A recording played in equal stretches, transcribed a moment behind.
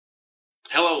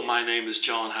Hello, my name is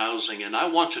John Housing, and I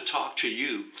want to talk to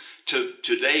you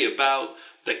today about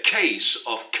the case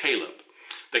of Caleb.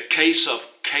 The case of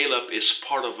Caleb is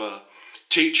part of a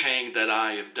teaching that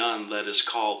I have done that is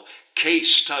called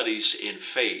Case Studies in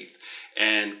Faith.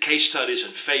 And case studies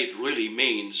in faith really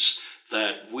means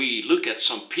that we look at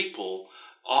some people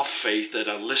of faith that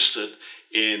are listed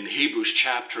in Hebrews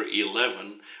chapter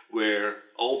 11, where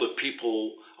all the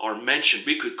people are mentioned.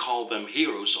 We could call them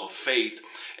heroes of faith.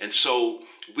 And so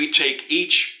we take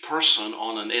each person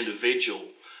on an individual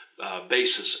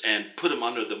basis and put them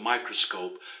under the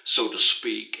microscope, so to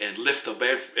speak, and lift up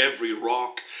every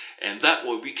rock. And that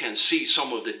way we can see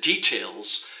some of the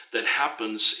details that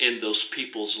happens in those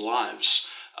people's lives.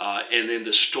 And in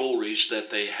the stories that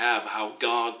they have, how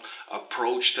God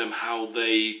approached them, how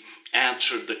they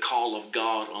answered the call of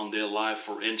God on their life.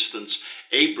 For instance,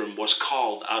 Abram was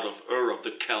called out of Ur of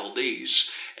the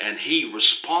Chaldees, and he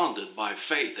responded by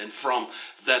faith. And from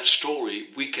that story,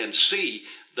 we can see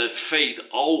that faith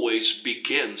always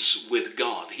begins with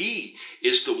God. He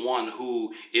is the one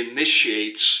who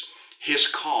initiates his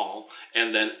call,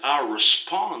 and then our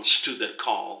response to that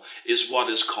call is what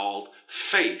is called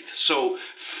faith. So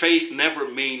faith never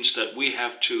means that we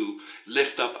have to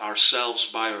lift up ourselves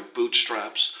by our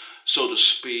bootstraps, so to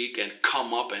speak, and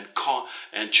come up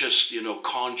and just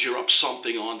conjure up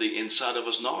something on the inside of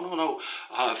us. No.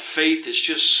 Faith is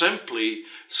just simply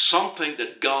something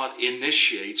that God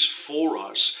initiates for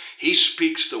us. He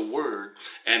speaks the word,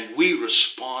 and we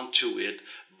respond to it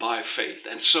by faith.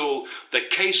 And so the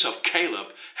case of Caleb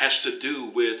has to do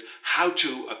with how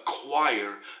to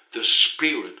acquire the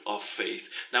spirit of faith.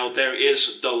 Now, there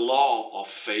is the law of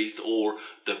faith, or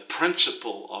the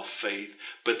principle of faith,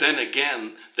 but then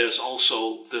again, there's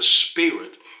also the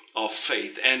spirit of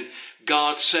faith. And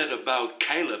God said about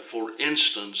Caleb, for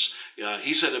instance,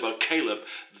 he said about Caleb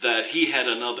that he had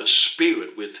another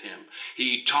spirit with him.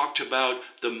 He talked about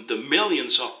the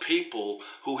millions of people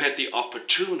who had the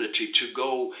opportunity to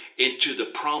go into the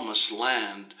promised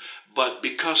land, but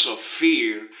because of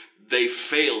fear, they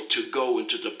failed to go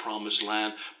into the promised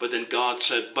land. But then God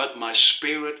said, but my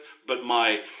servant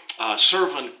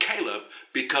Caleb,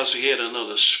 because he had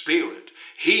another spirit,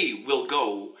 he will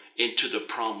go into the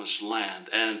promised land.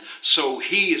 And so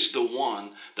he is the one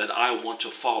that I want to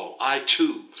follow. I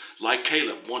too, like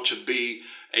Caleb, want to be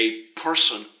a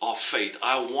person of faith.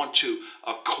 I want to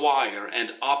acquire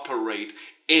and operate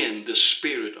in the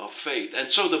spirit of faith. And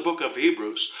so the book of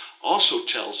Hebrews also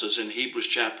tells us in Hebrews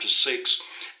chapter 6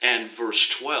 and verse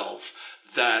 12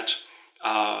 that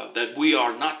we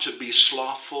are not to be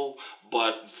slothful,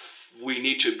 but we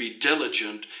need to be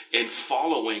diligent in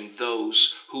following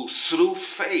those who through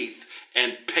faith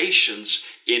and patience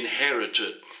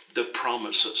inherited the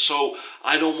promises. So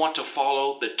I don't want to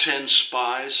follow the 10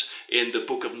 spies in the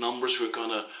book of Numbers. We're going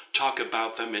to talk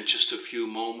about them in just a few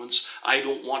moments. I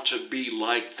don't want to be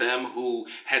like them who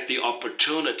had the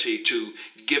opportunity to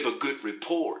give a good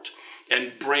report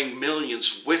and bring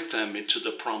millions with them into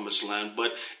the promised land.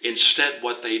 But instead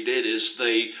what they did is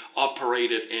they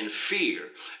operated in fear,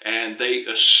 and they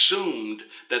assumed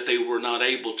that they were not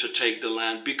able to take the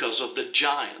land because of the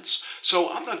giants. So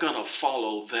I'm not going to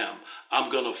follow them. I'm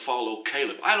going to follow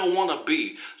Caleb. I don't want to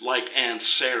be like Aunt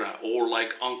Sarah or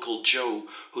like Uncle Joe,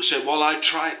 who said, well, I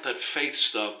tried that faith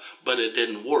stuff, but it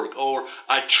didn't work. Or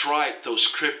I tried those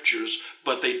scriptures,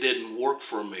 but they didn't work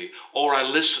for me. Or I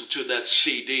listened to that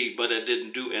CD, but it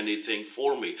didn't do anything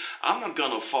for me. I'm not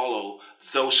going to follow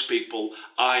those people.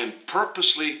 I am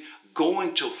purposely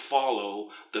going to follow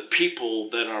the people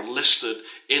that are listed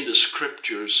in the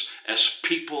scriptures as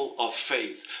people of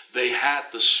faith. They had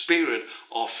the spirit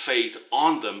of faith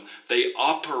on them. They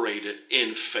operated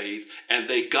in faith, and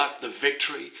they got the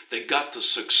victory. They got the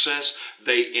success.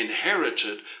 They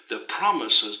inherited the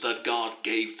promises that God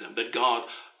gave them, that God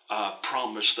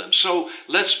promised them. So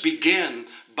let's begin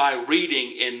by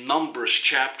reading in Numbers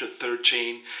chapter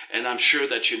 13. And I'm sure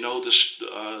that you know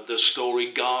the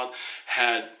story. God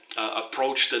had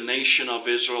approached the nation of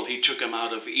Israel. He took them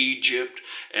out of Egypt,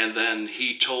 and then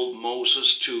he told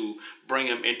Moses to bring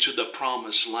them into the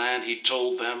promised land. He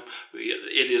told them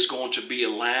it is going to be a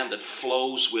land that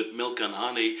flows with milk and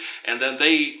honey. And then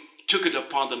they took it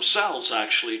upon themselves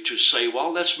actually to say,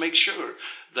 well, let's make sure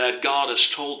that God has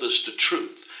told us the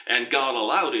truth. And God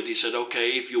allowed it. He said,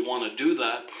 okay, if you want to do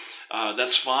that,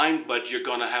 that's fine, but you're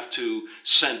going to have to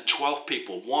send 12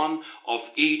 people, one of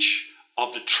each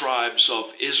of the tribes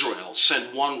of Israel,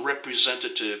 sent one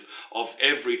representative of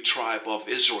every tribe of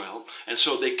Israel. And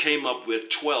so they came up with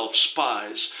 12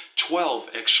 spies, 12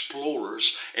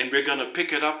 explorers, and we're going to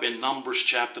pick it up in Numbers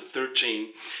chapter 13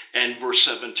 and verse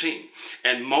 17.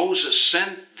 And Moses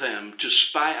sent them to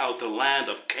spy out the land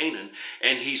of Canaan,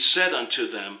 and he said unto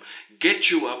them,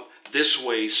 get you up this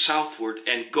way southward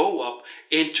and go up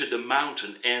into the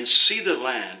mountain and see the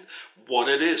land, what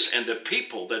it is, and the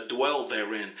people that dwell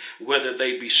therein, whether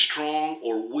they be strong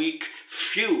or weak,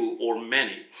 few or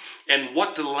many, and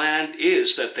what the land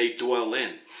is that they dwell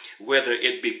in, whether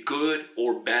it be good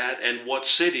or bad, and what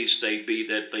cities they be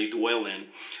that they dwell in,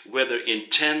 whether in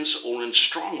tents or in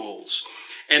strongholds,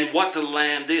 and what the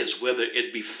land is, whether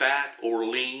it be fat or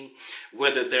lean,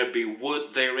 whether there be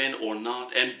wood therein or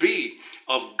not, and be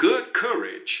of good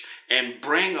courage, and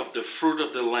bring of the fruit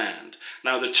of the land.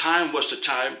 Now the time was the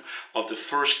time of the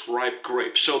first ripe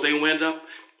grapes. So they went up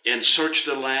and searched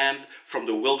the land from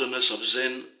the wilderness of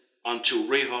Zin unto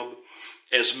Rehob,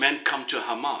 as men come to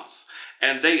Hamath.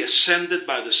 And they ascended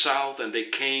by the south, and they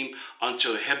came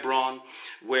unto Hebron,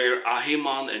 where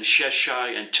Ahiman and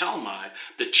Sheshai and Talmai,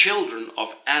 the children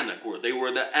of Anak, were. They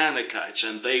were the Anakites,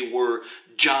 and they were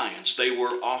giants. They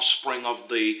were offspring of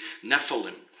the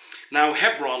Nephilim. Now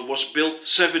Hebron was built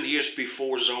 7 years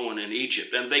before Zoan in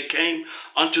Egypt, and they came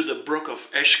unto the brook of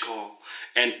Eshcol,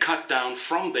 and cut down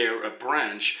from there a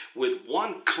branch with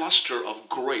one cluster of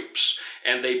grapes,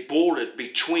 and they bore it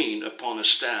between upon a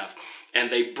staff, and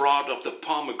they brought of the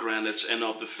pomegranates and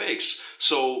of the figs.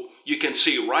 So you can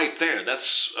see right there,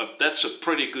 that's a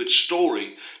pretty good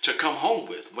story to come home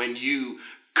with. When you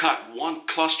cut one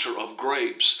cluster of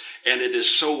grapes and it is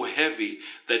so heavy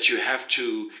that you have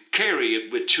to carry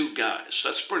it with two guys.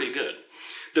 That's pretty good.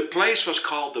 The place was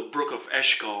called the brook of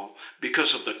Eshcol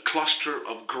because of the cluster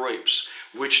of grapes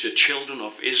which the children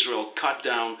of Israel cut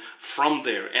down from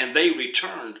there. And they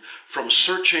returned from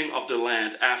searching of the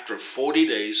land after 40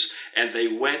 days, and they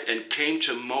went and came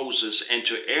to Moses and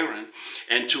to Aaron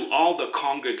and to all the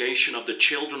congregation of the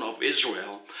children of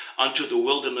Israel unto the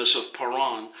wilderness of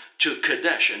Paran to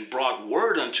Kadesh, and brought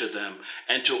word unto them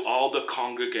and to all the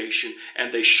congregation,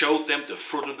 and they showed them the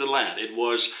fruit of the land. It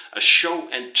was a show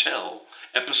and tell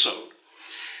episode.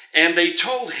 And they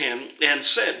told him and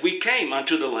said, we came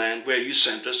unto the land where you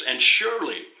sent us, and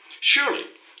surely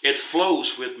it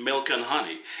flows with milk and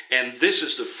honey, and this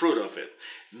is the fruit of it.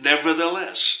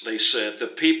 Nevertheless, they said, the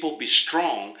people be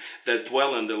strong that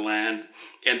dwell in the land,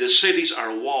 and the cities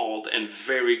are walled and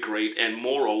very great. And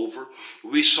moreover,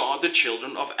 we saw the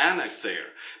children of Anak there.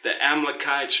 The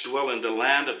Amalekites dwell in the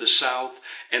land of the south,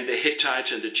 and the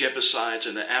Hittites and the Jebusites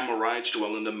and the Amorites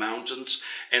dwell in the mountains,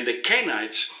 and the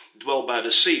Canaanites dwell by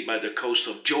the sea, by the coast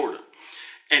of Jordan.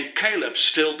 And Caleb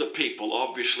stilled the people.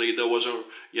 Obviously, there was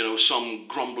some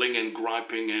grumbling and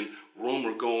griping and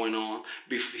rumor going on.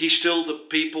 He stilled the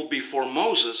people before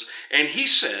Moses, and he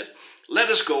said, let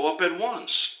us go up at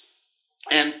once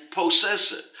and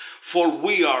possess it, for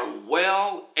we are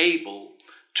well able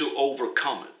to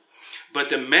overcome it. But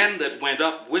the men that went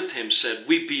up with him said,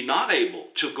 we be not able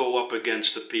to go up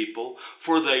against the people,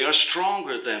 for they are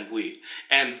stronger than we.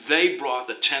 And they brought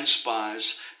the 10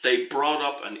 spies. They brought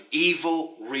up an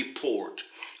evil report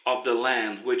of the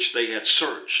land which they had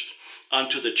searched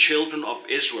unto the children of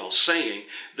Israel, saying,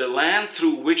 the land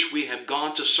through which we have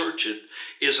gone to search it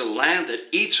is a land that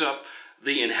eats up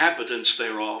the inhabitants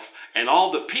thereof, and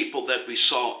all the people that we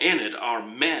saw in it are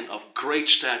men of great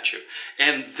stature.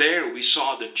 And there we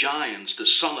saw the giants, the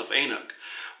son of Anak,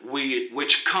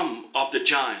 which come of the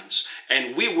giants.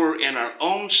 And we were in our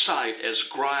own sight as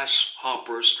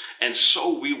grasshoppers, and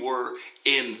so we were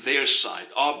in their sight.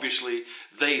 Obviously,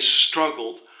 they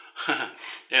struggled,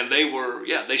 and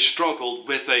they struggled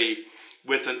with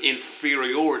an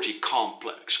inferiority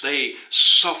complex. They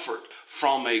suffered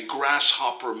from a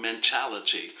grasshopper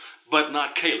mentality, but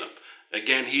not Caleb.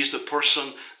 Again, he's the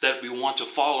person that we want to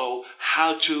follow,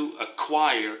 how to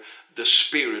acquire the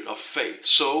spirit of faith.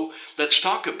 So let's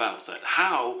talk about that.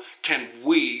 How can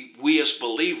we as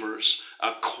believers,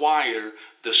 acquire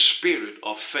the spirit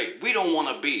of faith? We don't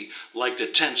want to be like the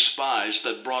 10 spies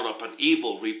that brought up an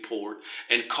evil report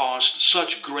and caused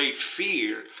such great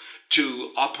fear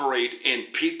to operate in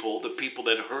people, the people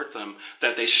that hurt them,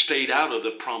 that they stayed out of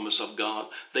the promise of God.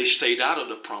 They stayed out of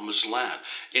the promised land.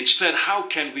 Instead, how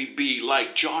can we be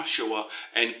like Joshua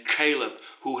and Caleb,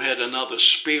 who had another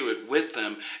spirit with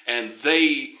them, and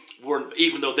they were,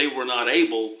 even though they were not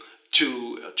able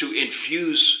to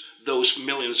infuse those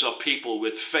millions of people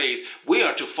with faith, we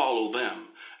are to follow them.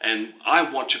 And I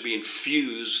want to be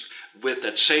infused with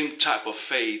that same type of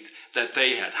faith that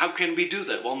they had. How can we do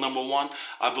that? Well, number one,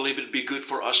 I believe it'd be good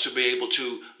for us to be able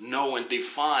to know and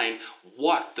define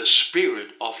what the spirit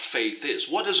of faith is.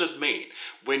 What does it mean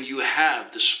when you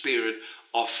have the spirit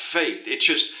of faith? It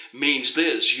just means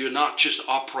this: you're not just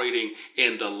operating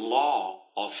in the law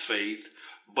of faith,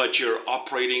 but you're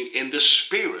operating in the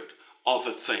spirit of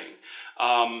a thing.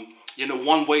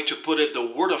 One way to put it, the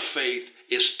word of faith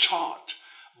is taught,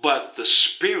 but the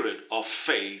spirit of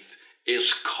faith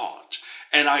is caught.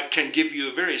 And I can give you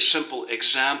a very simple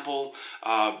example.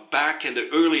 Back in the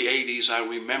early 80s, I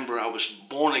remember I was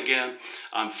born again.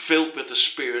 I'm filled with the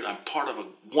Spirit. I'm part of a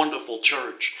wonderful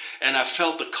church. And I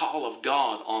felt the call of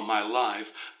God on my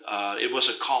life. It was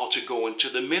a call to go into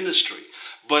the ministry.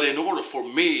 But in order for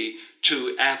me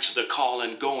to answer the call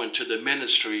and go into the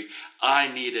ministry, I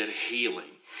needed healing.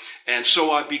 And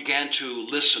so I began to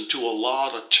listen to a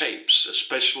lot of tapes,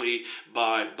 especially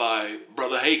by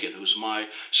Brother Hagin, who's my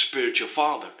spiritual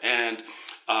father. And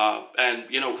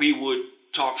he would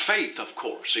talk faith, of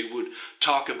course. He would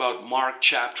talk about Mark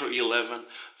chapter 11,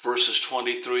 verses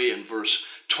 23 and verse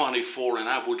 24. And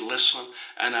I would listen,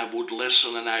 and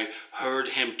I heard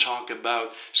him talk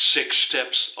about 6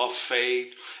 steps of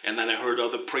faith. And then I heard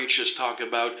other preachers talk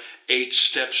about 8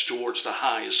 steps towards the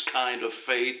highest kind of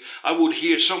faith. I would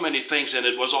hear so many things, and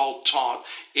it was all taught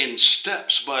in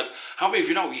steps. But how many of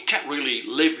you know you can't really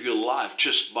live your life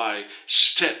just by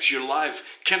steps? Your life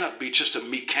cannot be just a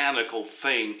mechanical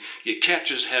thing. You can't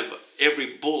just have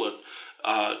every bullet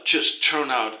just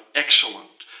turn out excellent.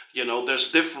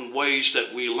 There's different ways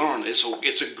that we learn.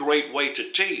 It's a great way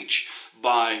to teach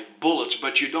by bullets,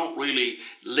 but you don't really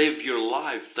live your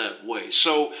life that way.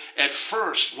 So at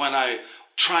first, when I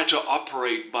tried to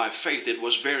operate by faith, it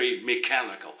was very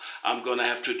mechanical. I'm going to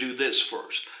have to do this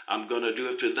first. I'm going to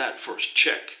do that first.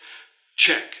 Check.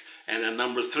 And then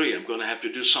number 3, I'm going to have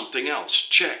to do something else.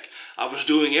 Check. I was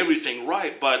doing everything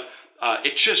right, but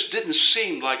it just didn't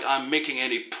seem like I'm making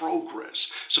any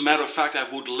progress. As a matter of fact, I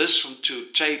would listen to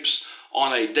tapes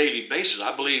on a daily basis.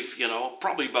 I believe,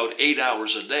 probably about 8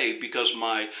 hours a day, because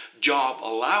my job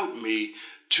allowed me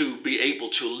to be able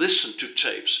to listen to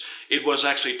tapes. It was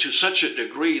actually to such a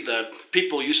degree that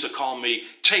people used to call me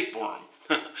tapeworm.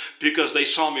 Because they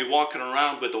saw me walking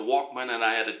around with a Walkman, and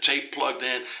I had a tape plugged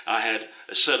in. I had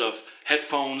a set of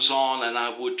headphones on, and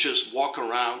I would just walk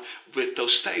around with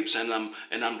those tapes, and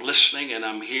I'm listening, and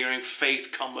I'm hearing. Faith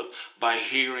cometh by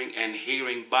hearing, and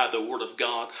hearing by the word of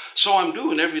God. So I'm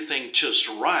doing everything just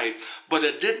right, but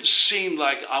it didn't seem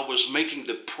like I was making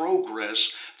the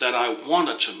progress that I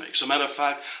wanted to make. As a matter of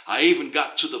fact, I even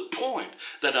got to the point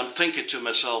that I'm thinking to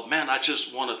myself, man, I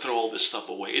just want to throw all this stuff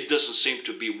away. It doesn't seem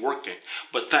to be working.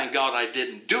 But thank God I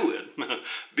didn't do it,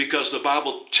 because the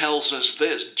Bible tells us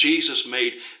this. Jesus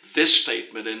made this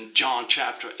statement in John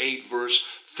chapter 8, verse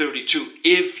 32.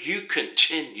 If you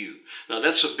continue, now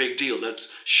that's a big deal. That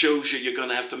shows you're going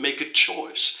to have to make a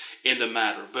choice in the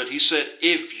matter. But he said,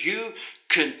 if you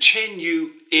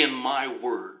continue in my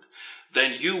word,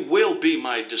 then you will be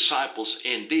my disciples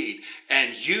indeed,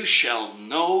 and you shall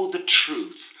know the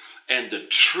truth, and the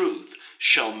truth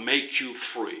shall make you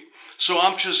free. So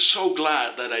I'm just so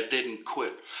glad that I didn't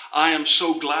quit. I am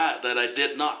so glad that I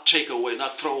did not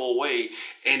throw away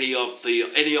any of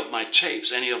my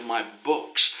tapes, any of my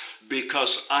books,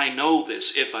 because I know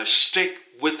this. If I stick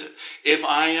with it, if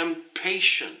I am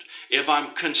patient, if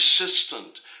I'm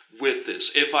consistent with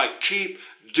this, if I keep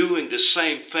doing the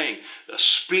same thing,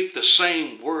 speak the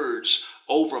same words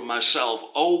over myself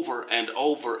over and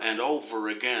over and over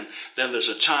again, then there's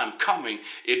a time coming.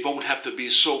 It won't have to be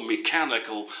so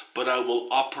mechanical, but I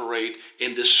will operate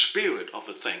in the spirit of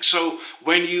a thing. So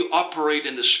when you operate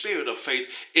in the spirit of faith,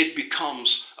 it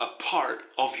becomes a part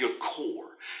of your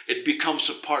core. It becomes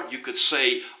a part, you could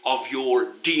say, of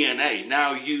your DNA.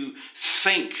 Now you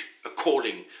think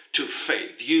according to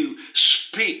faith. You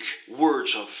speak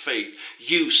words of faith.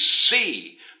 You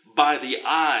see by the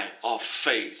eye of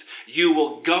faith. You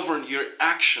will govern your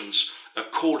actions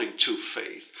according to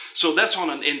faith. So that's on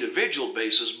an individual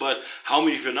basis, but how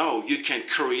many of you know you can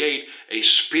create a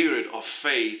spirit of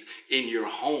faith in your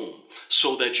home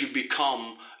so that you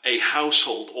become a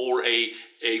household or a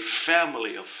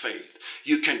family of faith?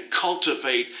 You can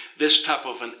cultivate this type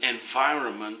of an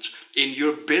environment in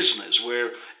your business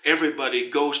where everybody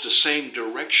goes the same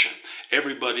direction.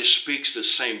 Everybody speaks the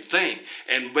same thing.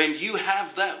 And when you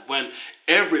have that, when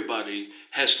everybody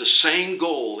has the same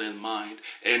goal in mind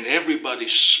and everybody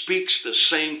speaks the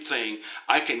same thing,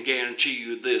 I can guarantee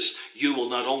you this: you will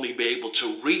not only be able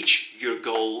to reach your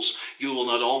goals, you will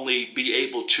not only be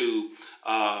able to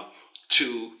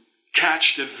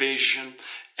catch the vision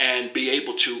and be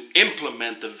able to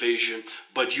implement the vision,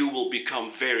 but you will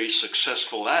become very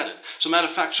successful at it. As a matter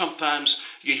of fact, sometimes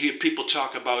you hear people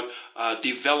talk about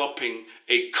developing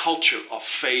a culture of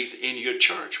faith in your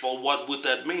church. Well, what would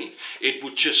that mean? It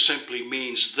would just simply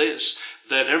means this,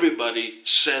 that everybody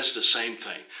says the same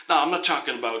thing. Now, I'm not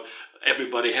talking about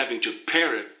everybody having to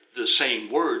parrot the same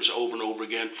words over and over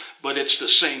again, but it's the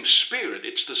same spirit.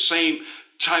 It's the same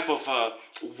type of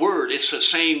word. It's the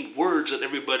same words that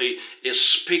everybody is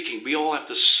speaking. We all have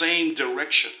the same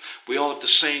direction. We all have the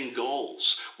same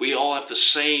goals. We all have the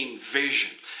same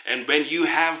vision. And when you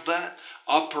have that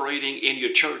operating in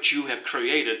your church, you have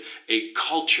created a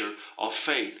culture of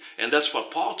faith. And that's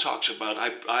what Paul talks about.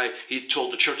 He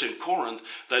told the church in Corinth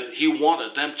that he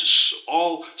wanted them to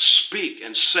all speak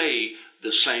and say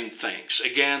the same things.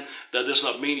 Again, that does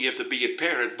not mean you have to be a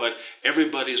parrot, but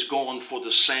everybody's going for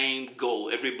the same goal.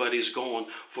 Everybody's going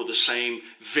for the same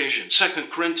vision. 2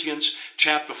 Corinthians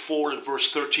chapter 4 and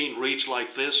verse 13 reads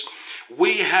like this: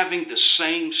 "We having the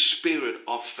same spirit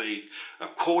of faith,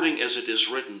 according as it is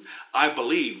written, I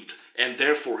believed, and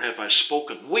therefore have I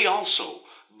spoken. We also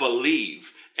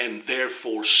believe, and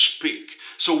therefore speak."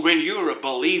 So when you're a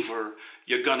believer,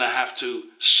 you're going to have to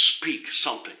speak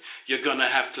something. You're going to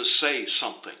have to say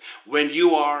something. When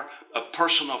you are a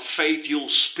person of faith, you'll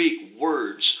speak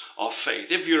words of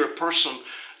faith. If you're a person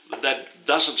that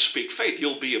doesn't speak faith,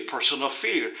 you'll be a person of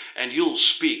fear, and you'll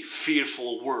speak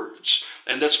fearful words.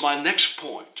 And that's my next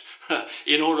point.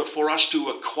 In order for us to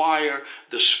acquire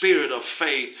the spirit of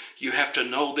faith, you have to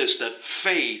know this, that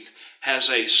faith has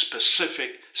a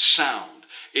specific sound.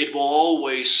 It will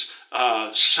always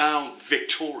sound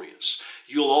victorious.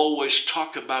 You'll always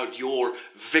talk about your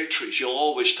victories. You'll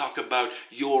always talk about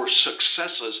your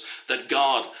successes that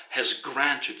God has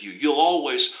granted you. You'll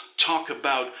always talk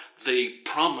about the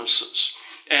promises.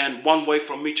 And one way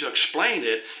for me to explain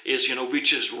it is, we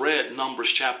just read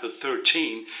Numbers chapter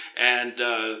 13, and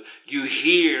you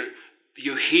hear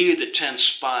the 10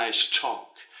 spies talk.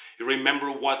 You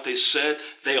remember what they said?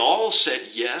 They all said,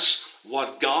 yes,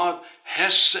 what God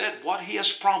has said, what he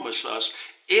has promised us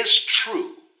is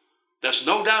true. There's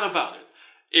no doubt about it.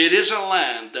 It is a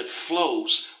land that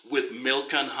flows with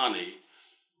milk and honey,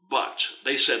 but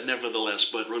they said nevertheless,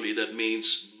 but really that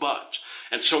means but.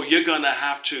 And so you're going to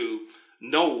have to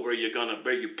know where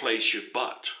you place your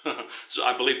but. So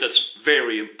I believe that's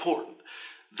very important.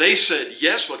 They said,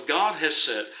 yes, what God has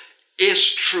said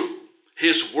is true.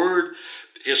 His word,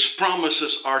 his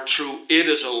promises are true. It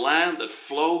is a land that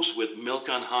flows with milk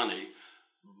and honey,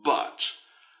 but.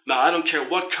 Now, I don't care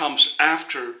what comes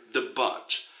after the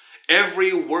but.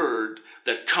 Every word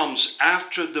that comes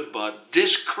after the but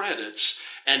discredits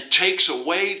and takes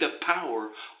away the power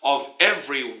of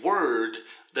every word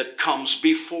that comes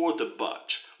before the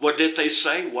but. What did they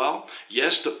say? Well,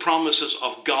 yes, the promises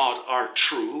of God are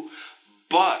true,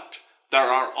 but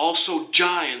there are also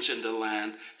giants in the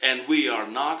land, and we are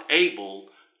not able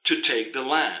to take the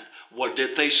land. What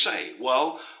did they say?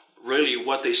 Well, really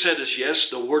what they said is, yes,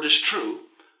 the word is true,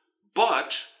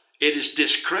 but it is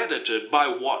discredited by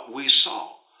what we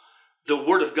saw. The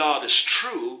word of God is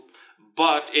true,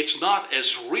 but it's not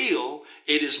as real,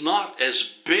 it is not as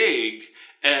big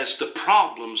as the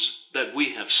problems that we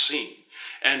have seen.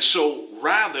 And so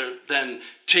rather than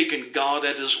taking God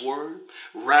at his word,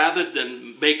 rather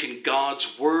than making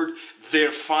God's word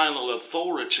their final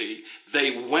authority,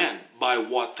 they went by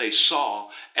what they saw,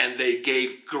 and they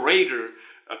gave greater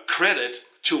credit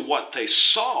to what they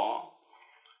saw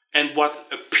and what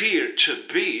appeared to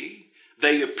be.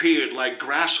 They appeared like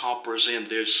grasshoppers in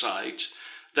their sight.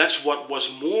 That's what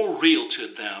was more real to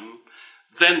them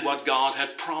than what God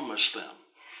had promised them.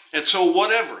 And so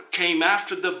whatever came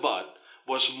after the but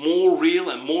was more real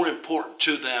and more important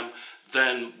to them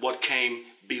than what came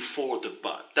before the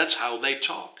but. That's how they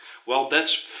talked. Well,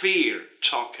 that's fear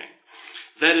talking.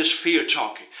 That is fear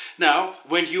talking. Now,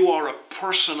 when you are a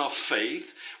person of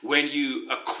faith, when you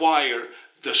acquire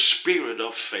the spirit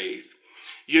of faith,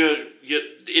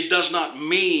 it does not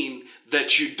mean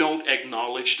that you don't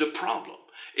acknowledge the problem.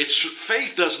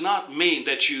 Faith does not mean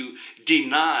that you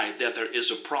deny that there is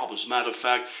a problem. As a matter of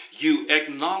fact, you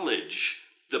acknowledge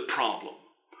the problem,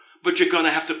 but you're going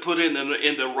to have to put it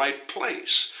in the right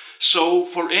place. So,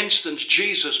 for instance,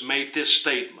 Jesus made this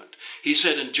statement. He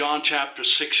said in John chapter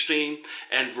 16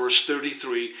 and verse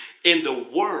 33, "In the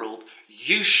world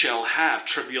you shall have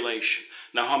tribulation."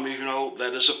 Now, how many of you know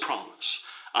that is a promise?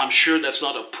 I'm sure that's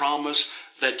not a promise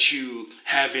that you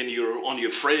have on your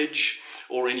fridge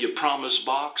or in your promise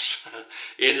box.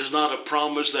 It is not a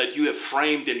promise that you have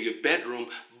framed in your bedroom,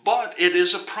 but it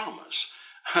is a promise.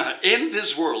 In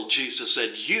this world, Jesus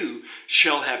said, you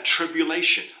shall have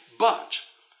tribulation, but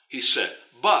he said,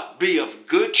 but be of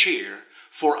good cheer,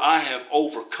 for I have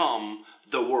overcome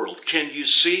the world. Can you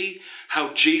see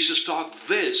how Jesus talked?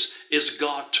 This is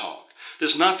God talk.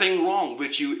 There's nothing wrong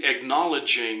with you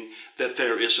acknowledging that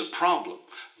there is a problem,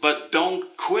 but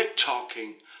don't quit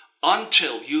talking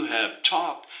until you have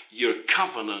talked your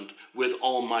covenant with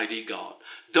Almighty God.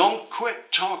 Don't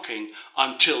quit talking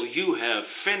until you have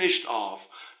finished off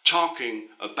talking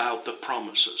about the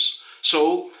promises.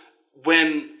 So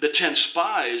when the 10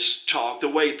 spies talk, the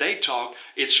way they talk,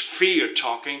 it's fear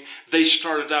talking. They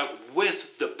started out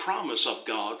with the promise of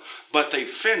God, but they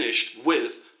finished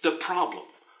with the problem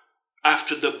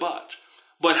after the but.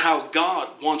 But how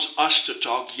God wants us to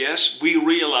talk, yes, we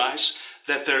realize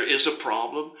that there is a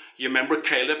problem. You remember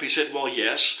Caleb? He said, well,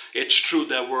 yes, it's true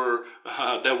there were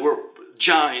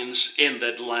giants in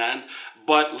that land,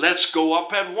 but let's go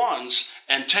up at once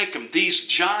and take them. These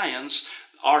giants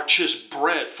are just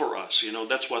bread for us.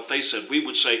 That's what they said. We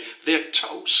would say they're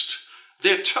toast.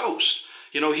 They're toast.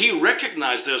 He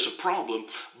recognized there's a problem,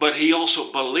 but he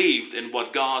also believed in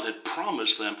what God had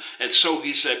promised them. And so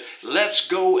he said, let's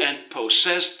go and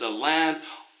possess the land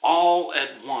all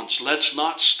at once. Let's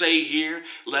not stay here.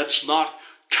 Let's not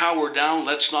cower down.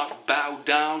 Let's not bow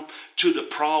down to the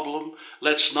problem.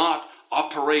 Let's not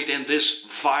operate in this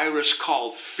virus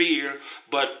called fear,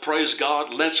 but praise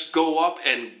God, let's go up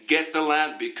and get the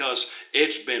land because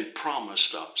it's been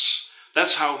promised us.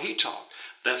 That's how he talked.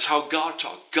 That's how God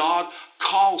talked. God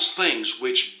calls things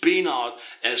which be not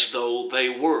as though they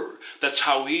were. That's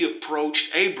how he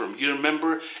approached Abram. You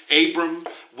remember Abram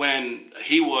when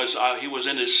he was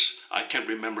in his, I can't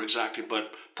remember exactly,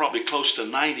 but probably close to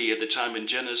 90 at the time in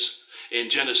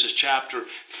Genesis chapter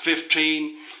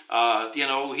 15,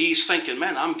 he's thinking,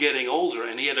 man, I'm getting older.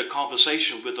 And he had a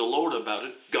conversation with the Lord about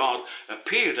it. God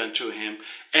appeared unto him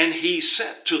and he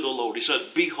said to the Lord, he said,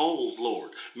 behold,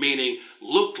 Lord, meaning,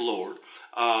 look, Lord,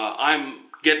 I'm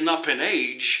getting up in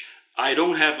age. I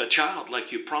don't have a child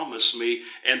like you promised me.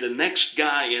 And the next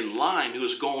guy in line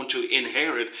who's going to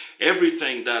inherit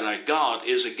everything that I got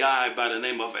is a guy by the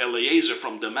name of Eliezer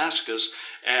from Damascus.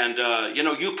 And,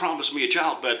 you promised me a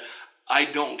child, but I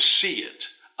don't see it.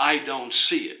 I don't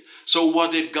see it. So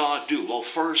what did God do? Well,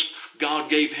 first, God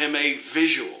gave him a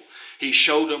visual. He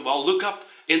showed him, well, look up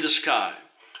in the sky.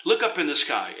 Look up in the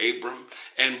sky, Abram.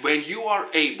 And when you are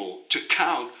able to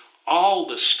count all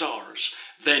the stars,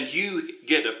 then you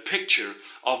get a picture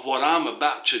of what I'm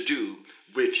about to do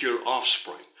with your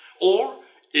offspring. Or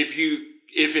if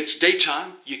it's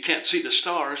daytime, you can't see the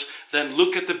stars, then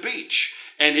look at the beach.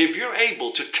 And if you're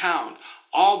able to count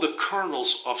all the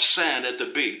kernels of sand at the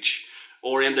beach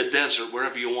or in the desert,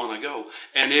 wherever you want to go,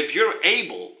 and if you're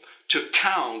able to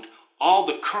count all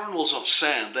the kernels of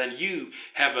sand, then you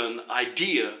have an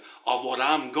idea of what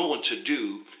I'm going to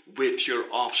do with your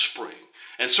offspring.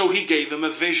 And so he gave him a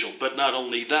visual. But not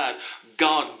only that,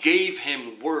 God gave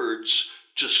him words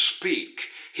to speak.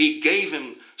 He gave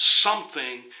him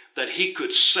something that he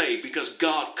could say, because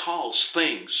God calls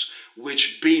things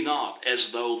which be not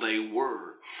as though they were.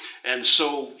 And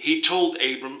so he told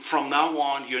Abram, from now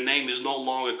on, your name is no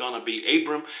longer going to be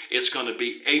Abram. It's going to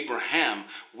be Abraham,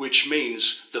 which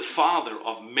means the father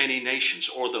of many nations,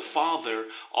 or the father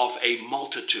of a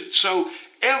multitude. So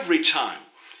every time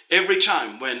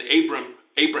when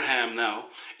Abraham now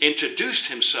introduced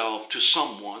himself to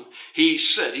someone, he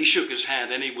shook his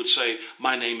hand and he would say,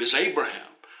 my name is Abraham.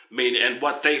 And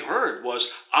what they heard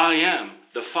was, I am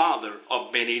the father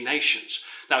of many nations.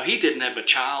 Now, he didn't have a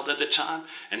child at the time,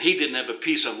 and he didn't have a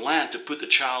piece of land to put the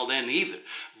child in either.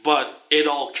 But it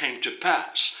all came to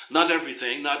pass. Not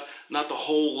everything, not the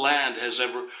whole land has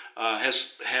ever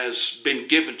has been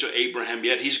given to Abraham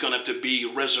yet. He's going to have to be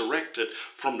resurrected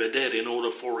from the dead in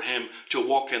order for him to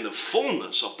walk in the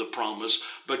fullness of the promise.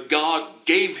 But God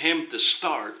gave him the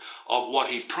start of what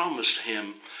he promised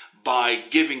him by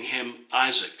giving him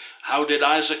Isaac. How did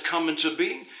Isaac come into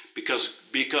being?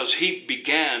 Because he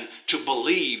began to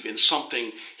believe in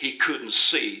something he couldn't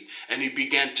see, and he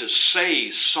began to say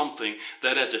something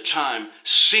that at the time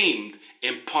seemed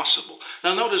impossible.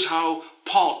 Now notice how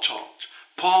Paul talked.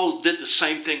 Paul did the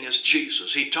same thing as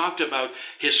Jesus. He talked about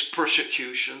his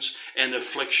persecutions and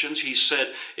afflictions. He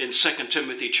said in 2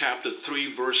 Timothy chapter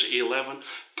 3, verse 11,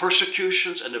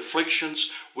 persecutions and afflictions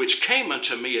which came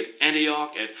unto me at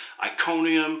Antioch, at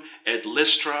Iconium, at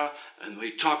Lystra. And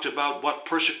we talked about what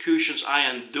persecutions I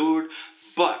endured.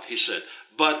 But, he said,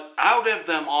 but out of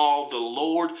them all the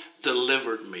Lord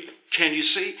delivered me. Can you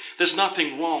see? There's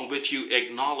nothing wrong with you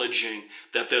acknowledging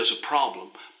that there's a problem,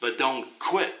 but don't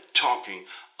quit talking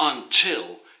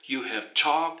until you have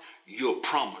talked your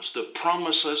promise, the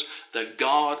promises that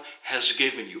God has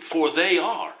given you. For they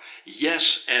are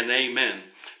yes and amen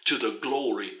to the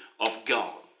glory of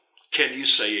God. Can you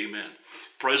say amen?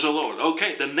 Praise the Lord.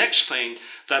 Okay, the next thing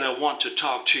that I want to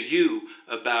talk to you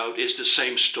about is the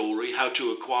same story, how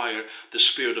to acquire the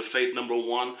spirit of faith. Number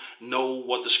one, know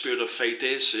what the spirit of faith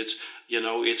is.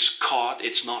 It's caught,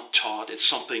 it's not taught. It's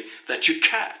something that you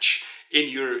catch in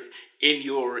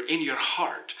your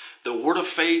heart. The word of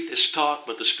faith is taught,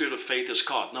 but the spirit of faith is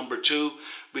caught. Number two,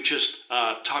 we just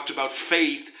talked about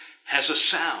faith has a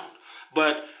sound,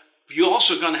 but you're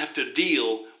also going to have to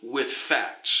deal with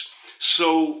facts.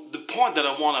 So the point that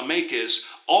I want to make is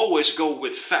always go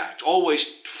with fact. Always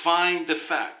find the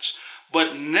facts,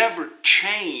 but never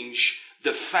change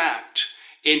the fact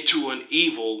into an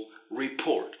evil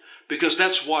report. Because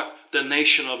that's what the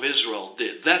nation of Israel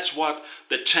did. That's what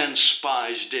the 10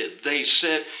 spies did. They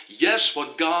said, yes,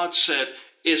 what God said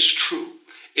is true.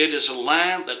 It is a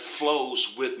land that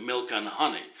flows with milk and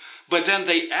honey. But then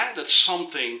they added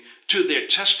something to their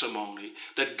testimony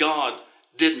that God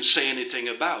didn't say anything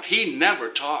about. He never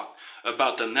talked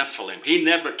about the Nephilim. He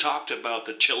never talked about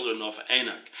the children of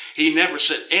Anak. He never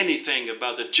said anything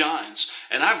about the giants.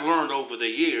 And I've learned over the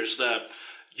years that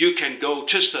you can go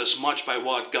just as much by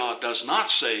what God does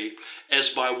not say as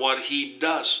by what he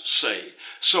does say.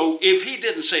 So if he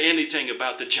didn't say anything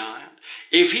about the giant,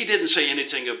 if he didn't say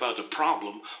anything about the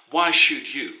problem, why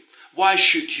should you? Why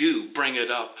should you bring it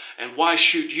up? And why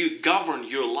should you govern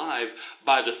your life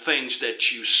by the things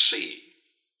that you see?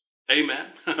 Amen.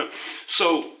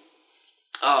 So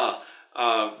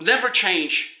never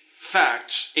change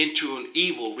facts into an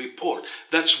evil report.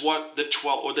 That's what the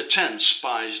 12 or the 10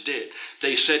 spies did.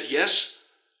 They said, yes,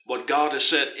 what God has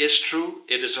said is true.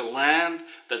 It is a land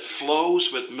that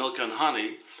flows with milk and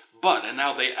honey. But, and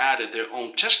now they added their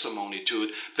own testimony to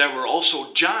it, there were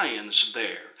also giants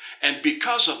there. And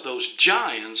because of those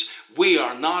giants, we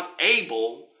are not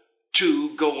able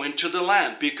to go into the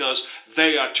land because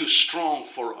they are too strong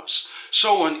for us.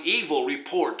 So an evil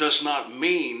report does not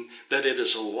mean that it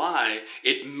is a lie.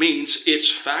 It means it's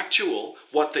factual.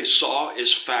 What they saw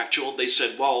is factual. They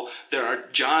said, well, there are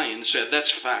giants.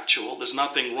 That's factual. There's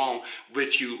nothing wrong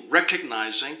with you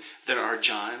recognizing there are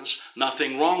giants.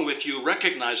 Nothing wrong with you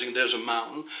recognizing there's a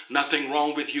mountain. Nothing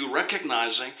wrong with you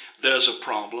recognizing there's a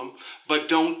problem. But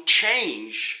don't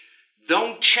change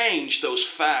those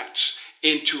facts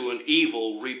into an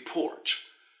evil report.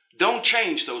 Don't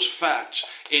change those facts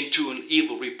into an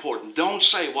evil report. Don't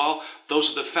say, well,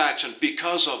 those are the facts, and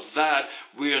because of that,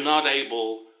 we are not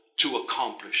able to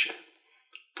accomplish it.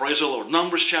 Praise the Lord.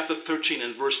 Numbers chapter 13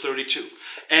 and verse 32.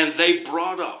 And they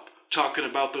brought up, talking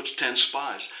about those 10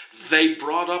 spies, they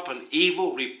brought up an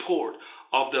evil report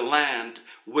of the land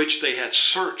which they had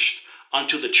searched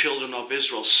unto the children of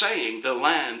Israel, saying, the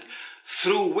land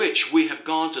through which we have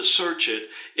gone to search it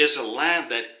is a land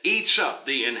that eats up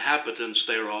the inhabitants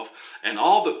thereof, and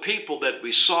all the people that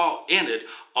we saw in it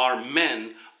are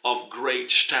men of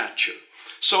great stature.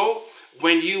 So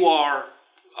when you're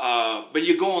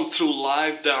going through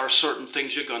life, there are certain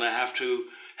things you're going to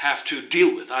have to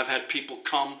deal with. I've had people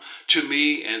come to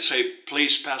me and say,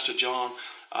 please, Pastor John,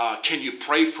 can you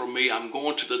pray for me? I'm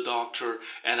going to the doctor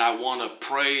and I want to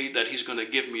pray that he's going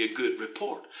to give me a good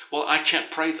report. Well, I can't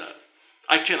pray that.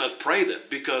 I cannot pray that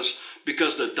because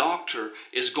the doctor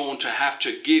is going to have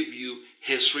to give you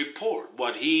his report,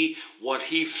 what he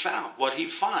found, what he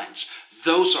finds.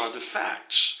 Those are the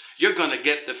facts. You're going to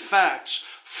get the facts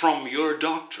from your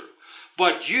doctor.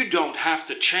 But you don't have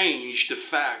to change the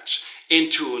facts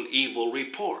into an evil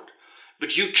report.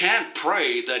 But you can't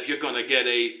pray that you're going to get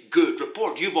a good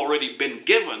report. You've already been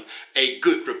given a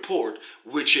good report,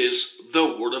 which is the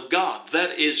Word of God.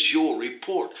 That is your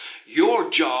report. Your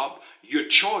job, your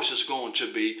choice is going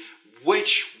to be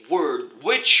which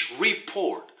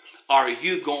report are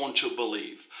you going to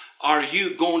believe? Are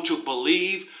you going to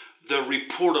believe the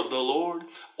report of the Lord,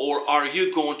 or are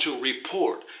you going to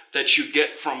report that you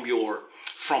get from your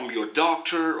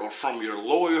doctor or from your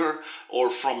lawyer or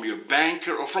from your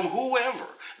banker or from whoever?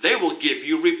 They will give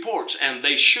you reports, and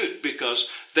they should, because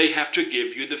they have to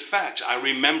give you the facts. I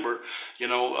remember,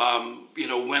 when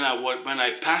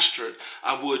I pastored,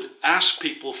 I would ask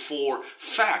people for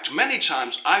facts. Many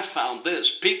times I found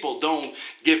this: people don't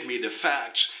give me the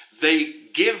facts; they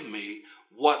give me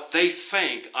what they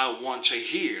think I want to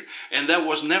hear, and that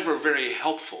was never very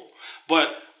helpful.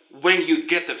 But when you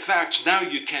get the facts, now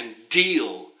you can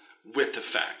deal with the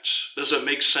facts. Does it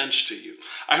make sense to you?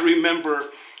 I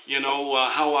remember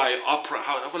how I operate.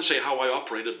 I want to say how I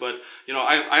operated, but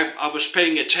I was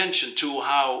paying attention to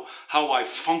how I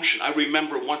function. I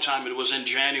remember one time it was in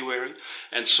January,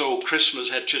 and so Christmas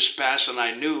had just passed, and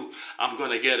I knew I'm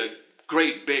going to get a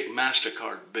great big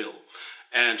MasterCard bill.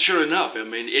 And sure enough, I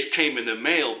mean, it came in the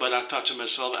mail, but I thought to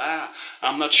myself,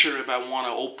 I'm not sure if I want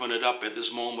to open it up at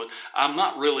this moment. I'm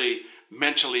not really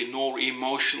mentally nor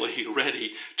emotionally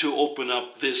ready to open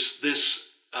up this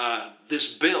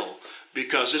bill,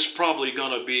 because it's probably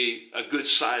going to be a good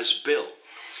sized bill.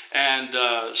 And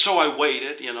so I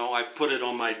waited, I put it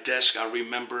on my desk, I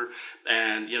remember,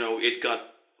 and, it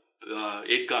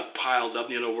got piled up,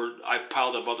 where I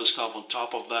piled up other stuff on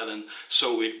top of that. And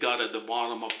so it got at the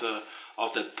bottom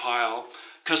of that pile,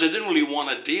 because I didn't really want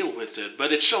to deal with it,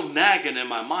 but it's still nagging in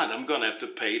my mind. I'm going to have to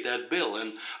pay that bill.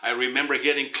 And I remember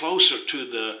getting closer to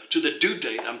the due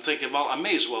date. I'm thinking, well, I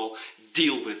may as well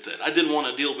deal with it. I didn't want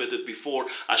to deal with it before.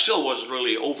 I still wasn't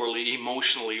really overly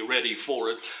emotionally ready for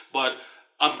it, but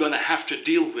I'm going to have to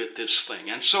deal with this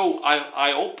thing. And so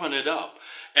I open it up,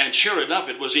 and sure enough,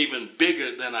 it was even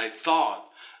bigger than I thought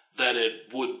that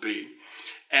it would be.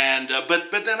 And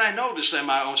but then I noticed in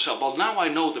my own self, well, now I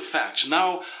know the facts.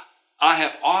 Now I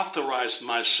have authorized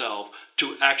myself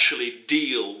to actually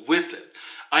deal with it.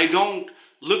 I don't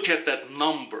look at that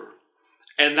number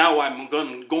and now I'm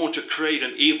going to create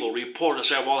an evil report and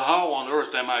say, well, how on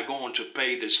earth am I going to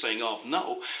pay this thing off?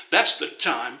 No, that's the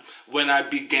time when I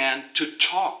began to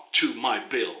talk to my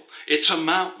bill. It's a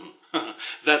mountain.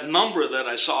 That number that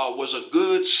I saw was a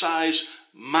good size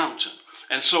mountain.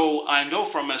 And so I know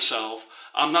for myself,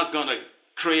 I'm not going to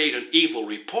create an evil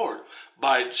report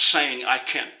by saying I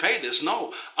can't pay this.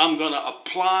 No, I'm going to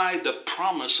apply the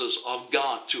promises of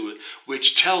God to it,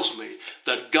 which tells me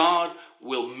that God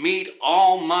will meet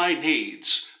all my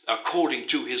needs according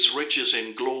to his riches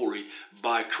in glory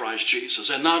by Christ Jesus.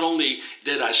 And not only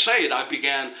did I say it, I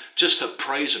began just to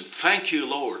praise him. Thank you,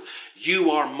 Lord.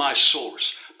 You are my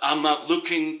source. I'm not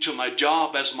looking to my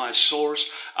job as my source.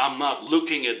 I'm not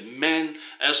looking at men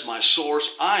as my source.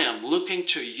 I am looking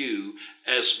to you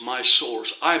as my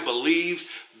source. I believe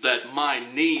that my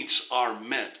needs are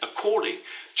met according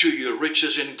to your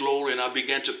riches in glory. And I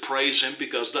began to praise him,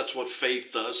 because that's what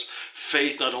faith does.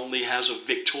 Faith not only has a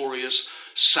victorious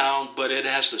sound, but it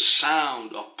has the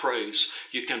sound of praise.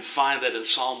 You can find that in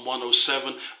Psalm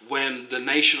 107, when the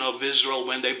nation of Israel,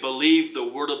 when they believed the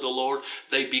word of the Lord,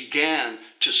 they began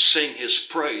to sing his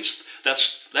praise.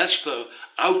 That's the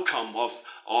outcome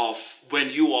of when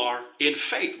you are in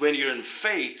faith. When you're in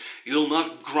faith, you'll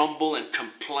not grumble and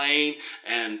complain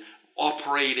and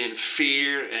operate in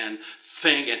fear and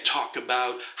think and talk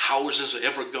about how is this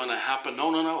ever going to happen.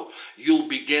 No. You'll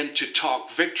begin to talk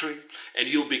victory, and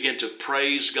you'll begin to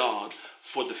praise God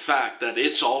for the fact that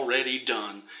it's already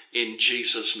done in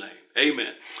Jesus' name.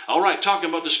 Amen. All right, talking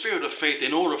about the spirit of faith,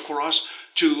 in order for us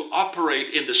to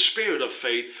operate in the spirit of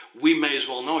faith, we may as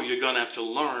well know you're going to have to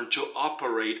learn to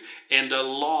operate in the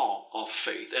law of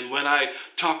faith. And when I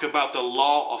talk about the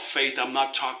law of faith, I'm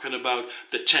not talking about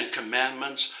the 10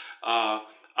 Commandments.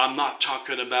 I'm not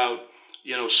talking about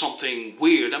something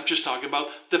weird. I'm just talking about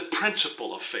the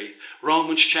principle of faith.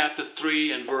 Romans chapter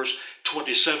 3 and verse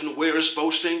 27, where is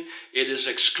boasting? It is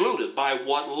excluded. By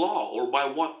what law or by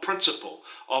what principle?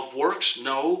 Of works?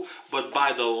 No, but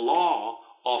by the law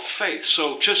of faith.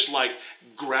 So just like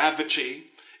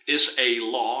gravity is a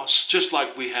law, just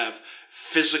like we have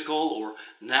physical or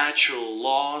natural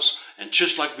laws, and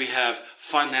just like we have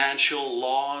financial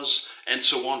laws and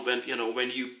so on,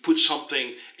 when you put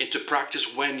something into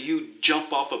practice, when you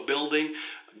jump off a building,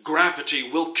 gravity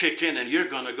will kick in and you're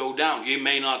going to go down. You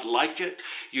may not like it.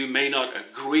 You may not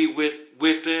agree with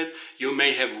it. You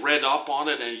may have read up on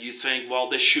it and you think, well,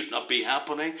 this should not be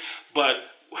happening. But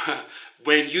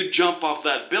when you jump off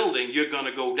that building, you're going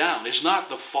to go down. It's not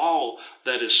the fall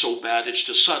that is so bad. It's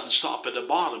the sudden stop at the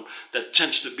bottom that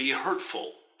tends to be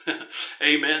hurtful.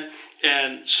 Amen.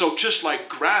 And so just like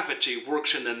gravity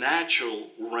works in the natural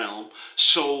realm,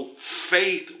 so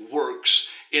faith works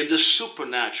in the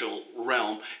supernatural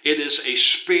realm. It is a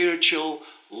spiritual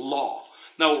law.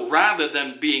 Now, rather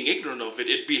than being ignorant of it,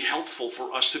 it'd be helpful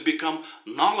for us to become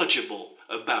knowledgeable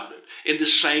about it. In the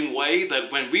same way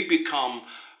that when we become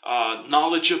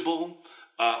knowledgeable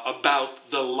about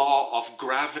the law of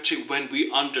gravity, when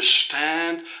we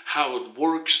understand how it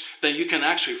works, then you can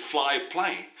actually fly a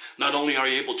plane. Not only are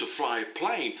you able to fly a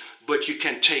plane, but you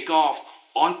can take off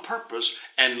on purpose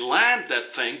and land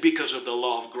that thing because of the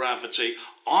law of gravity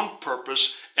on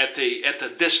purpose at the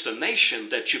destination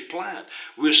that you planned.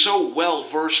 We're so well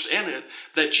versed in it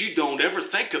that you don't ever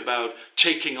think about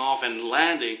taking off and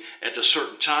landing at a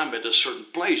certain time at a certain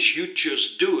place. You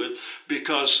just do it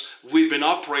because we've been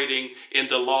operating in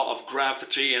the law of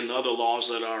gravity and other laws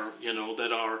that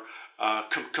are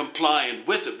compliant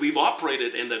with it. We've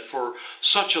operated in that for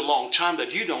such a long time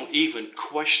that you don't even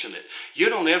question it. You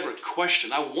don't ever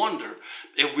question, I wonder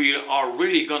if we are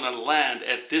really going to land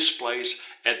at this place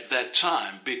at that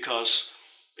time, because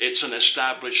it's an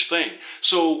established thing.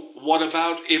 So what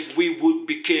about if we would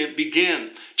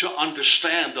begin to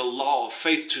understand the law of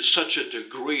faith to such a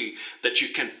degree that you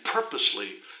can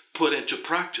purposely put into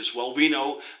practice? Well, we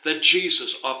know that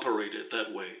Jesus operated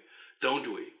that way, don't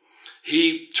we?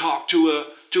 He talked to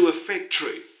a fig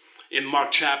tree in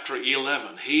Mark chapter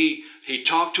 11. He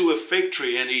talked to a fig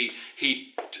tree, and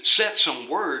he said some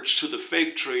words to the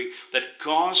fig tree that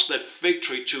caused that fig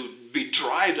tree to be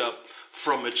dried up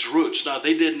from its roots. Now,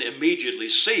 they didn't immediately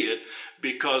see it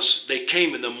because they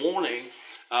came in the morning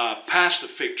past the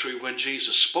fig tree when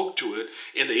Jesus spoke to it.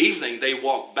 In the evening, they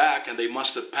walked back, and they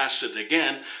must have passed it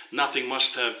again. Nothing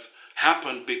must have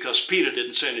happened because Peter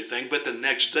didn't say anything. But the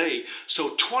next day,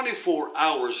 so 24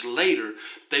 hours later,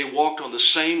 they walked on the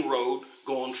same road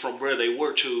going from where they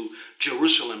were to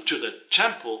Jerusalem to the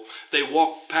temple. They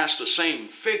walked past the same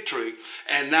fig tree,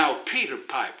 and now Peter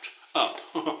piped up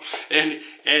and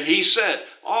he said,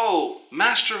 "Oh,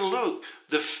 Master Luke,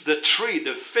 the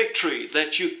fig tree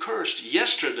that you cursed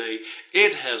yesterday,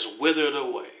 it has withered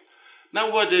away." Now,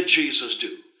 what did Jesus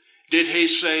do? Did he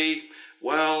say,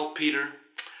 "Well, Peter,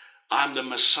 I'm the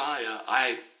Messiah.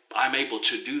 I'm able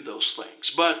to do those things,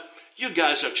 but you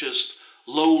guys are just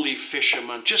lowly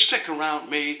fishermen. Just stick around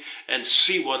me and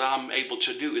see what I'm able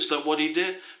to do"? Is that what he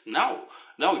did? No.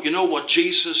 You know what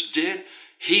Jesus did?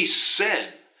 He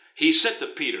said to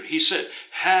Peter, he said,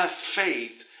 "Have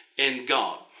faith in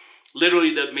God."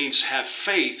 Literally, that means have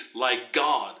faith like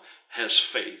God has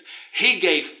faith. He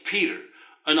gave Peter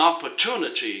an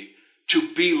opportunity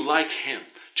to be like him,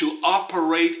 to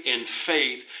operate in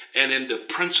faith and in the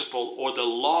principle or the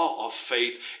law of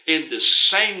faith in the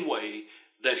same way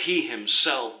that he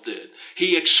himself did.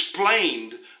 He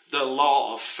explained the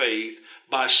law of faith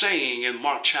by saying in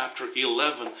Mark chapter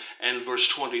 11 and verse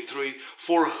 23,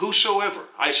 "For whosoever,"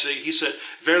 he said,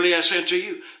 "Verily I say unto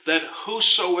you, that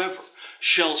whosoever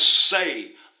shall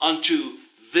say unto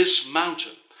this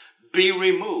mountain, be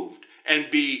removed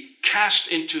and be cast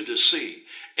into the sea,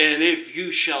 and if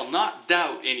you shall not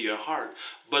doubt in your heart,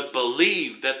 but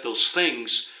believe that those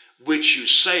things which you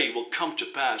say will come to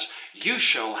pass, you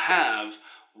shall have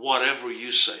whatever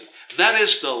you say." That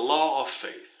is the law of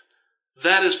faith.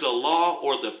 That is the law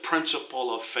or the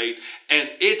principle of faith,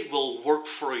 and it will work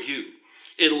for you.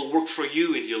 It'll work for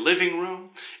you in your living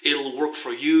room. It'll work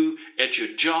for you at your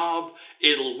job.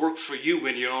 It'll work for you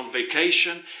when you're on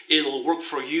vacation. It'll work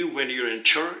for you when you're in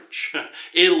church.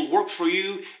 It'll work for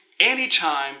you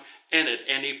anytime and at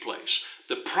any place.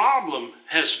 The problem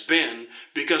has been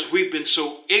because we've been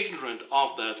so ignorant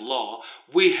of that law,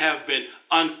 we have been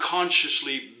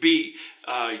unconsciously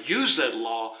use that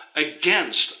law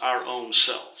against our own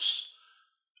selves.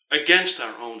 Against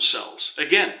our own selves.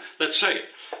 Again, let's say it.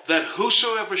 That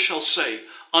whosoever shall say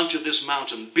unto this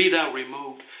mountain, be thou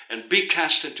removed and be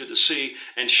cast into the sea,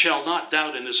 and shall not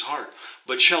doubt in his heart,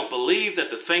 but shall believe that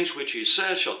the things which he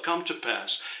says shall come to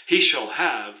pass, he shall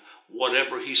have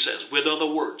whatever he says. With other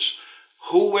words,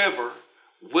 whoever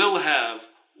will have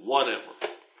whatever.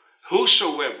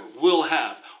 Whosoever will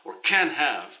have or can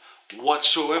have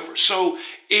whatsoever. So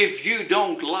if you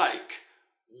don't like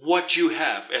what you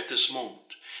have at this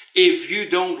moment, if you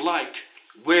don't like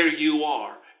where you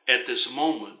are at this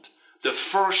moment, the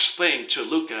first thing to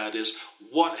look at is,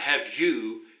 what have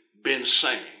you been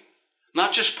saying?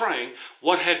 Not just praying,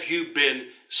 what have you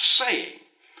been saying?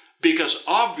 Because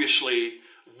obviously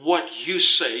what you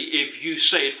say, if you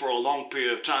say it for a long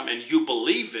period of time and you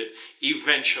believe it,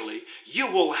 eventually you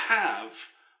will have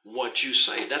what you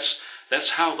say. That's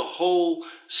how the whole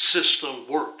system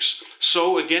works.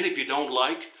 So again, if you don't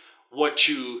like what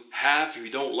you have, if you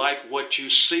don't like what you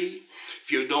see,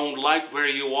 if you don't like where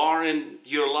you are in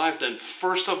your life, then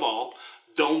first of all,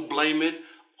 don't blame it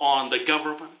on the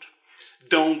government.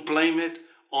 Don't blame it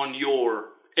on your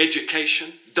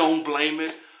education. Don't blame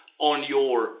it on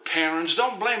your parents.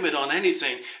 Don't blame it on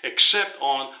anything except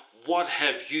on what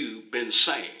have you been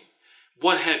saying.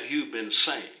 What have you been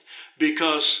saying?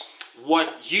 Because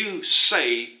what you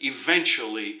say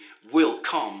eventually will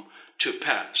come to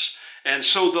pass. And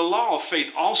so the law of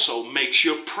faith also makes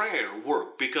your prayer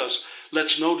work, because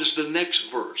let's notice the next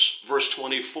verse, verse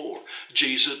 24.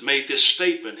 Jesus made this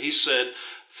statement. He said,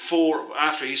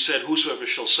 after he said, whosoever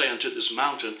shall say unto this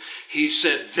mountain, he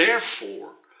said, therefore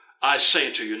I say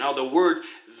unto you. Now the word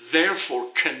therefore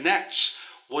connects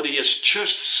what he has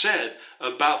just said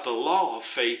about the law of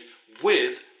faith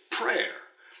with prayer.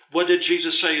 What did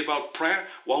Jesus say about prayer?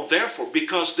 Well, therefore,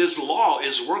 because this law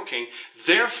is working,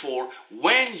 therefore,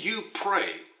 when you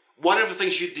pray, whatever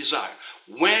things you desire,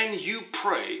 when you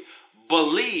pray,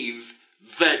 believe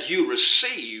that you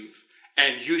receive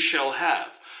and you shall have.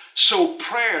 So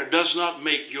prayer does not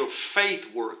make your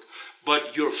faith work,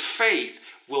 but your faith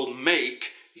will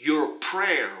make your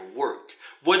prayer work.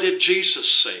 What did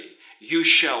Jesus say? You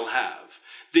shall have.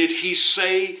 Did he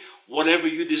say whatever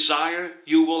you desire,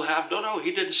 you will have? No,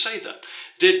 he didn't say that.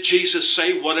 Did Jesus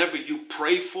say whatever you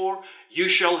pray for, you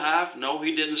shall have? No,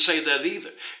 he didn't say that either.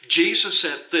 Jesus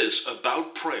said this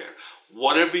about prayer.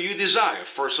 Whatever you desire,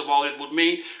 first of all, it would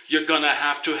mean you're going to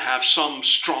have some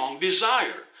strong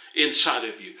desire inside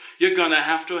of you. You're going to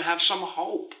have some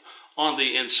hope on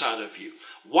the inside of you.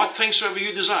 What things soever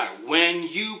you desire, when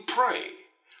you pray,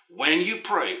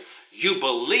 you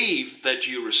believe that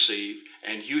you receive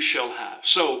and you shall have.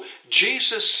 So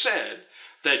Jesus said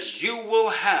that you will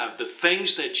have the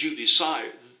things that you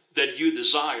desire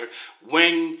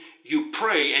when you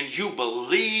pray and you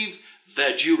believe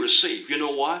that you receive. You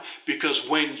know why? Because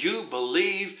when you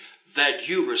believe that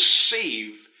you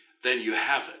receive, then you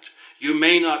have it. You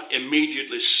may not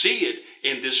immediately see it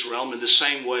in this realm in the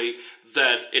same way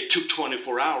that it took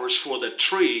 24 hours for the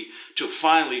tree to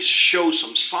finally show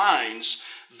some signs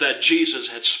that Jesus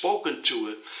had spoken to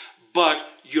it. But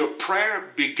your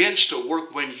prayer begins to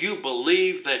work when you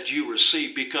believe that you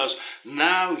receive, because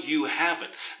now you have it.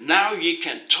 Now you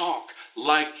can talk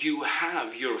like you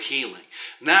have your healing.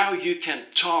 Now you can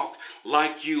talk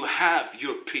like you have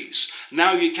your peace.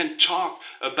 Now you can talk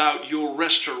about your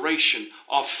restoration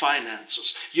of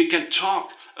finances. You can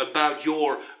talk about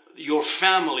your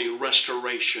family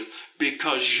restoration,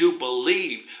 because you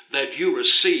believe that you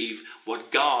receive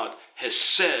what God has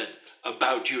said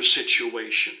about your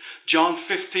situation. John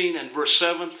 15 and verse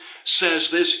 7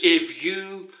 says this, if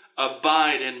you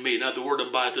abide in me. Now the word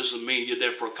abide doesn't mean you're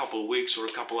there for a couple of weeks or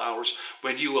a couple of hours.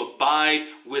 When you abide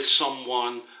with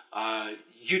someone,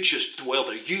 you just dwell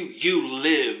there. You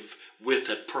live with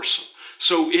that person.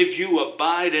 So if you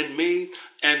abide in me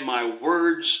and my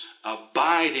words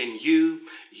abide in you,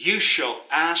 you shall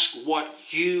ask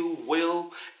what you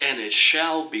will, and it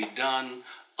shall be done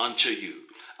unto you.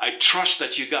 I trust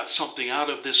that you got something out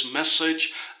of this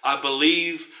message. I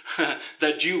believe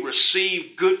that you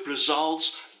receive good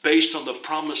results based on the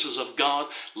promises of God.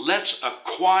 Let's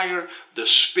acquire the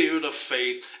spirit of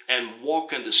faith and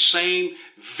walk in the same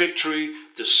victory,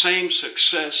 the same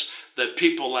success that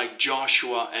people like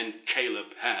Joshua and Caleb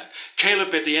had.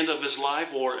 Caleb at the end of his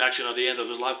life, or actually not the end of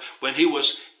his life, when he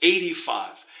was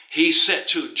 85, he said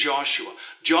to Joshua,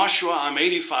 I'm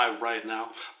 85 right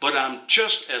now, but I'm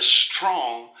just as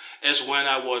strong as when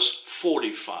I was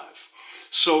 45.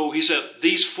 So he said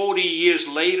these 40 years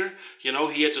later,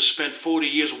 he had to spend 40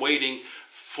 years waiting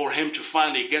for him to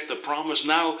finally get the promise.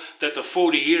 Now that the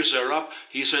 40 years are up,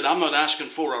 he said, I'm not asking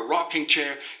for a rocking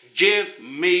chair. Give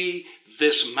me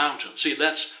this mountain. See,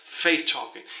 that's faith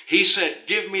talking. He said,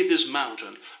 give me this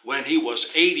mountain when he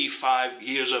was 85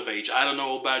 years of age. I don't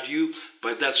know about you,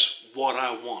 but that's what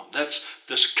I want. That's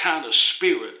this kind of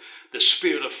spirit, the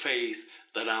spirit of faith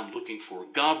that I'm looking for.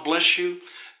 God bless you,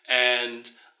 and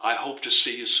I hope to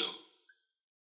see you soon.